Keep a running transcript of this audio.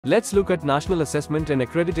Let's look at National Assessment and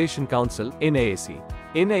Accreditation Council, NAAC.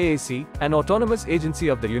 NAAC, an autonomous agency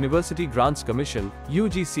of the University Grants Commission,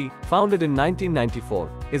 UGC, founded in 1994,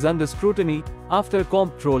 is under scrutiny after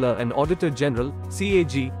Comptroller and Auditor General,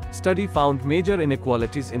 CAG, study found major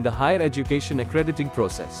inequalities in the higher education accrediting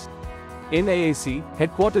process. NAAC,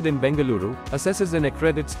 headquartered in Bengaluru, assesses and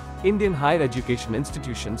accredits Indian higher education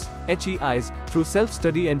institutions, HEIs, through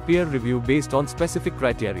self-study and peer review based on specific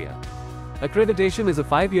criteria. Accreditation is a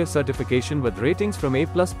 5-year certification with ratings from A++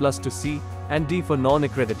 to C and D for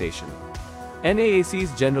non-accreditation.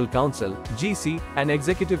 NAAC's General Council, GC, and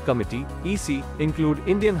Executive Committee, EC, include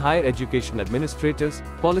Indian higher education administrators,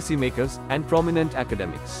 policymakers, and prominent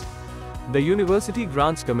academics. The University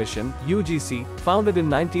Grants Commission, UGC, founded in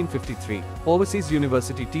 1953, oversees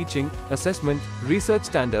university teaching, assessment, research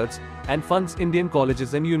standards, and funds Indian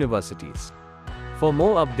colleges and universities. For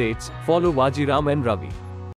more updates, follow Vajiram Ravi.